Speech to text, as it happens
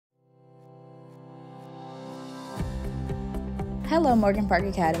Hello, Morgan Park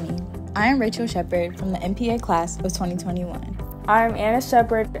Academy. I am Rachel Sheppard from the MPA class of 2021. I am Anna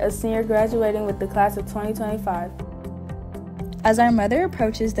Sheppard, a senior graduating with the class of 2025. As our mother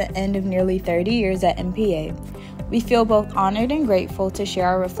approaches the end of nearly 30 years at MPA, we feel both honored and grateful to share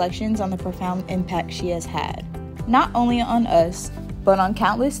our reflections on the profound impact she has had, not only on us, but on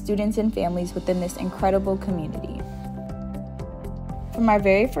countless students and families within this incredible community. From our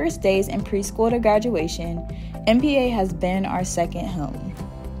very first days in preschool to graduation, MPA has been our second home.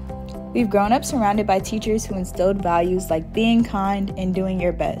 We've grown up surrounded by teachers who instilled values like being kind and doing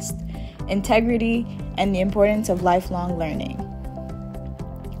your best, integrity, and the importance of lifelong learning.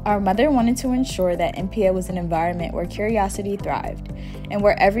 Our mother wanted to ensure that MPA was an environment where curiosity thrived and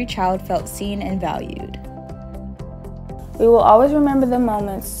where every child felt seen and valued. We will always remember the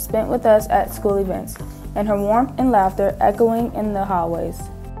moments spent with us at school events and her warmth and laughter echoing in the hallways.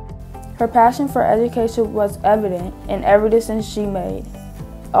 Her passion for education was evident in every decision she made,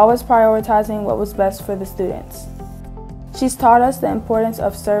 always prioritizing what was best for the students. She's taught us the importance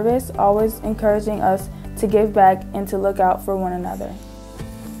of service, always encouraging us to give back and to look out for one another.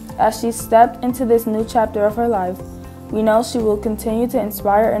 As she stepped into this new chapter of her life, we know she will continue to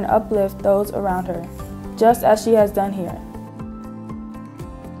inspire and uplift those around her, just as she has done here.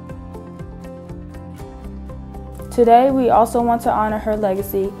 Today, we also want to honor her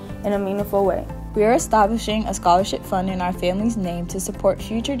legacy in a meaningful way. We are establishing a scholarship fund in our family's name to support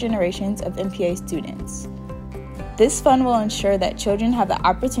future generations of MPA students. This fund will ensure that children have the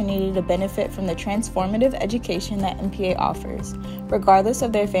opportunity to benefit from the transformative education that MPA offers, regardless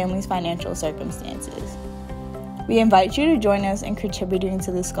of their family's financial circumstances. We invite you to join us in contributing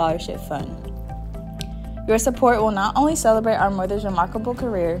to the scholarship fund. Your support will not only celebrate our mother's remarkable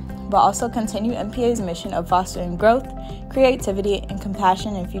career, but also continue MPA's mission of fostering growth, creativity, and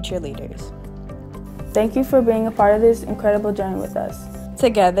compassion in future leaders. Thank you for being a part of this incredible journey with us.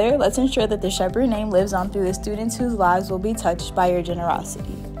 Together, let's ensure that the Sheppard name lives on through the students whose lives will be touched by your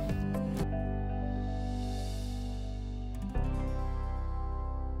generosity.